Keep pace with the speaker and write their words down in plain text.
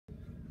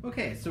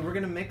Okay, so we're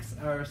gonna mix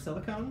our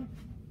silicone.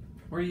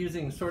 We're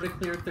using Sorta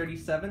Clear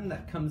 37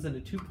 that comes in a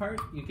two-part.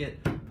 You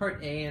get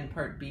part A and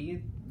part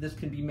B. This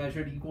can be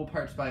measured equal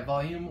parts by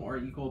volume or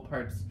equal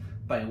parts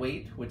by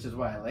weight, which is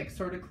why I like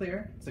Sorta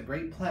Clear. It's a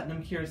great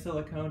platinum cure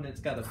silicone. It's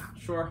got a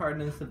shore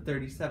hardness of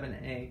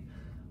 37A,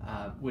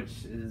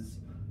 which is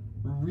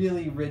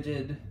really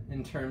rigid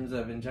in terms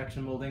of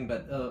injection molding,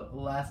 but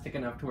elastic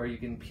enough to where you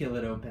can peel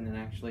it open and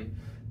actually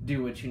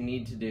do what you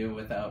need to do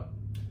without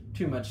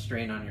too much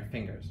strain on your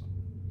fingers.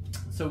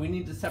 So we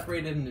need to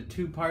separate it into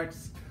two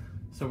parts.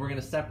 So we're going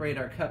to separate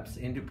our cups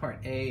into part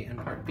A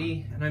and part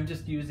B, and I'm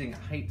just using a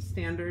height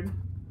standard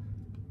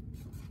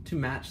to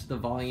match the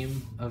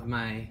volume of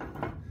my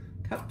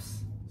cups.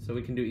 So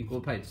we can do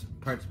equal parts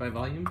by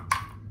volume.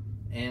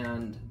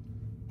 And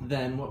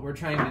then what we're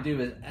trying to do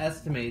is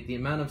estimate the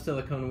amount of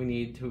silicone we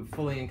need to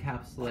fully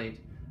encapsulate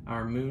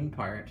our moon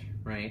part,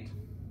 right?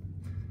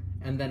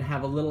 And then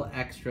have a little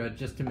extra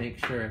just to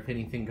make sure if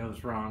anything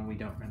goes wrong, we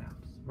don't run out.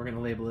 We're going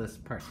to label this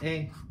part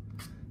A,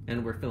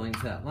 and we're filling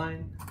to that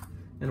line.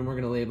 And we're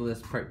going to label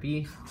this part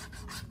B,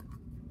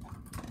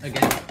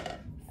 again,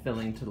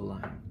 filling to the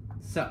line.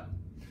 So,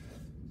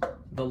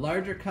 the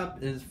larger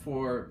cup is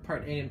for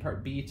part A and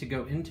part B to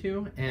go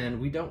into, and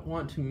we don't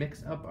want to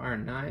mix up our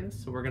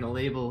knives, so we're going to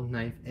label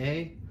knife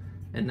A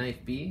and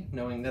knife B,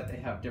 knowing that they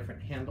have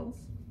different handles.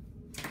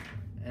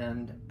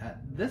 And at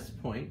this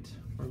point,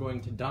 we're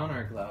going to don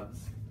our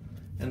gloves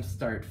and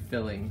start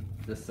filling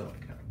the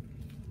silicone.